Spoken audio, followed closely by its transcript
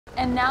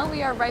And now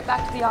we are right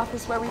back to the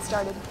office where we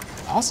started.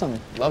 Awesome,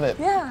 love it.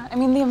 Yeah, I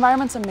mean, the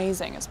environment's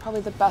amazing. It's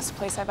probably the best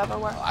place I've ever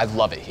worked. I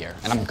love it here,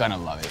 and I'm gonna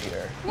love it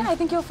here. Yeah, I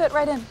think you'll fit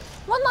right in.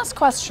 One last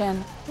question.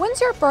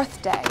 When's your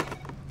birthday?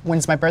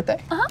 When's my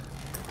birthday?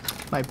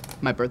 Uh-huh.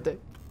 My birthday?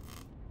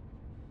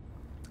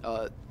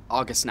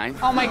 August 9th.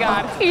 Oh my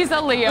God, he's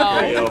a Leo,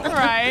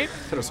 right?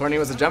 Could have sworn he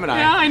was a Gemini.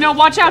 Yeah, I know.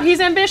 Watch out,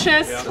 he's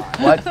ambitious.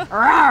 Yeah. What?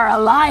 Roar, a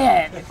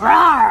lion.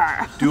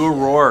 Roar. Do a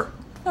roar.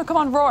 No, come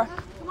on, roar.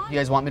 You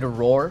guys want me to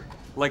roar?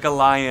 Like a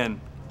lion.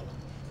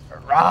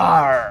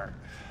 Roar.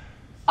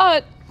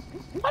 Why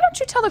don't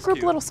you tell the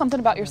group a little something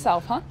about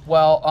yourself, huh?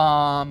 Well,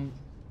 I'm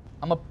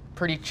a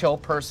pretty chill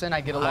person.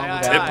 I get along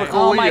with everyone. Typical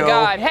Oh my Leo.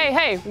 God.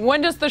 Hey,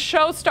 when does the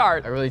show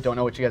start? I really don't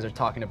know what you guys are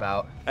talking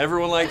about.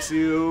 Everyone likes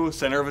you,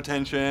 center of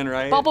attention,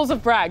 right? Bubbles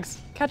of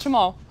brags. Catch them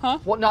all, huh?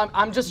 Well, no,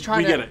 I'm just trying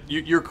We to... get it.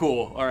 You're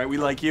cool. All right, we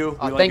like you.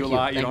 We like thank you a you,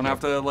 lot. You thank don't you. have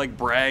to like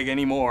brag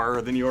any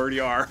more than you already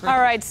are. All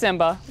right,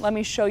 Simba, let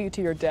me show you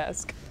to your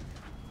desk.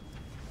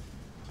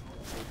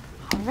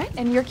 All right,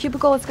 and your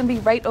cubicle is gonna be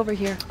right over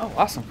here. Oh,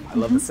 awesome. I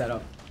love the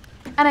setup.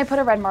 And I put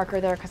a red marker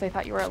there because I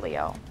thought you were a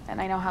Leo.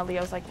 And I know how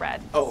Leos like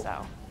red, Oh.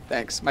 so.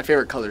 Thanks. My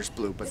favorite color is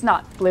blue, but It's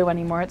not blue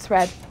anymore, it's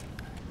red.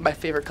 my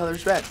favorite color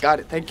is red. Got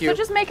it. Thank you. So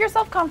just make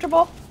yourself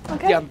comfortable,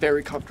 okay? Yeah, I'm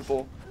very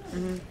comfortable.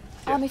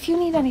 If you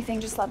need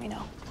anything, just let me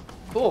know.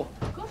 Cool.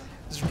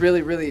 It's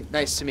really, really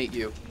nice to meet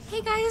you.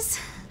 Hey guys,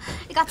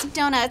 I got some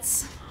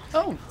donuts.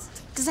 Oh,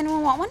 Does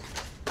anyone want one?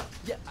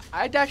 yeah.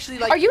 I'd actually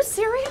like. Are you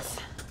serious?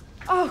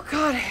 Oh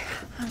God,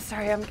 I'm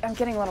sorry, I'm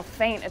getting a little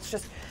faint. It's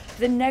just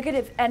the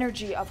negative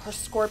energy of her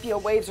Scorpio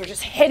waves are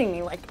just hitting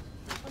me like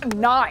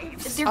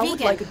knives. They're I vegan.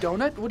 would like a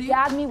donut. What do you?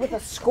 Had me with a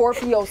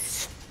Scorpio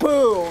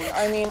spoon.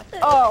 I mean,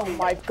 oh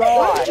my God.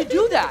 Why would you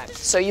do that?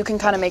 So you can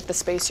kind of make the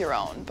space your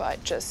own,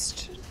 but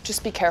just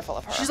be careful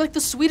of her. She's like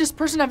the sweetest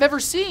person I've ever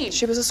seen.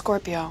 She was a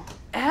Scorpio.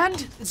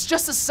 And it's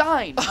just a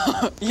sign.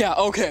 Yeah,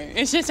 okay.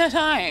 It's just a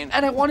sign.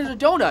 And I wanted a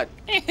donut.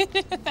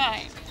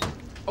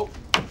 Oh,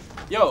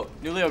 yo,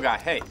 new Leo guy,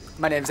 hey.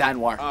 My name's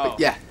Anwar. Oh, But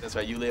yeah. That's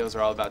right, you Leos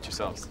are all about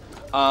yourselves.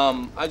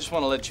 I just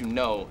want to let you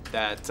know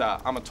that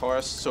I'm a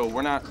Taurus, so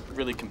we're not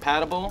really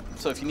compatible.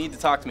 So if you need to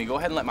talk to me, go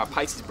ahead and let my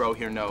Pisces bro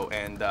here know,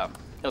 and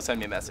he'll send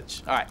me a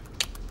message. All right,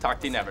 talk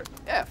to you never.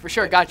 Yeah, for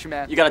sure. Got you,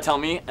 man. You gotta tell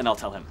me, and I'll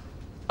tell him.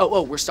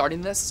 Oh, we're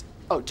starting this?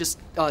 Oh, just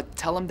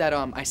tell him that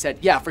I said,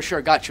 yeah, for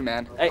sure. Got you,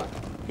 man. Hey,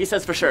 he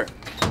says for sure.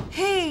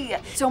 Hey,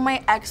 so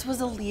my ex was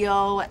a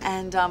Leo,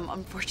 and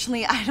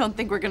unfortunately, I don't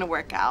think we're gonna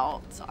work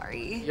out.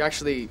 Sorry. You're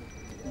actually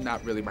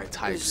not really my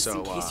type, Just so.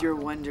 in case you're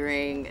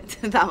wondering,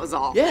 that was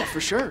all. Yeah,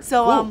 for sure.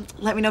 So Cool.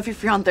 let me know if you're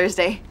free on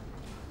Thursday.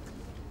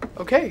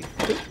 Okay.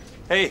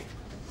 Hey,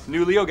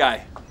 new Leo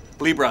guy,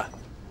 Libra.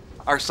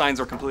 Our signs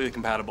are completely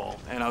compatible,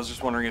 and I was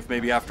just wondering if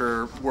maybe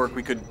after work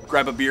we could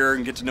grab a beer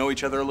and get to know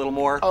each other a little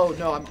more. Oh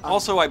no, I'm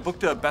Also, I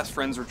booked a best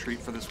friends retreat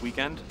for this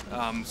weekend,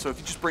 so if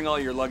you just bring all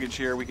your luggage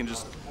here, we can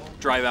just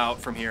drive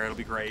out from here. It'll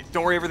be great.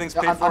 Don't worry, everything's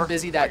paid for. I'm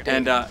busy that day.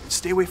 And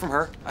stay away from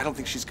her. I don't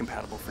think she's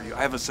compatible for you.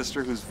 I have a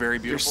sister who's very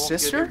beautiful.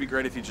 sister? It'd be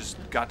great if you just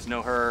got to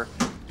know her,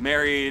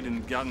 married,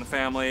 and got in the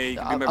family. You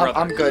can be my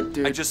I'm brother. good,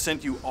 dude. I just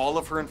sent you all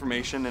of her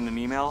information in an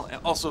email, and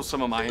also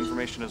some of my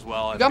information as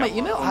well. You got my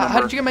email? Phone How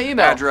number, did you get my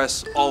email?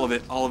 Address, all of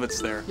it. All of it's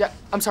there. Yeah,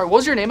 I'm sorry. What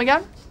was your name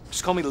again?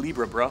 Just call me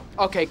Libra, bro.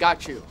 Okay,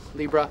 got you,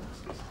 Libra.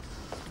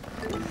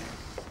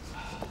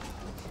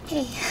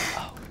 Hey.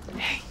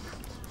 Hey.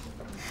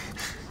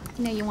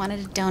 I know you wanted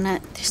a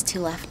donut. There's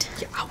 2 left.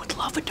 Yeah, I would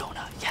love a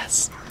donut.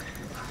 Yes.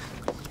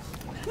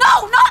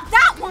 No, not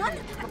that one!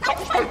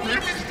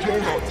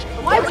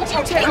 Why would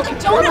you take a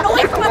donut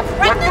away from a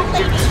pregnant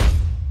lady?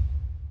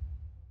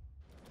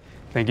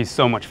 Thank you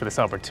so much for this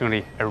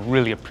opportunity. I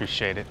really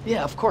appreciate it.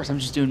 Yeah, of course. I'm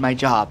just doing my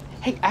job.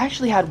 Hey, I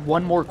actually had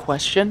one more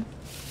question.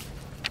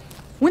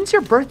 When's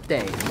your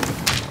birthday?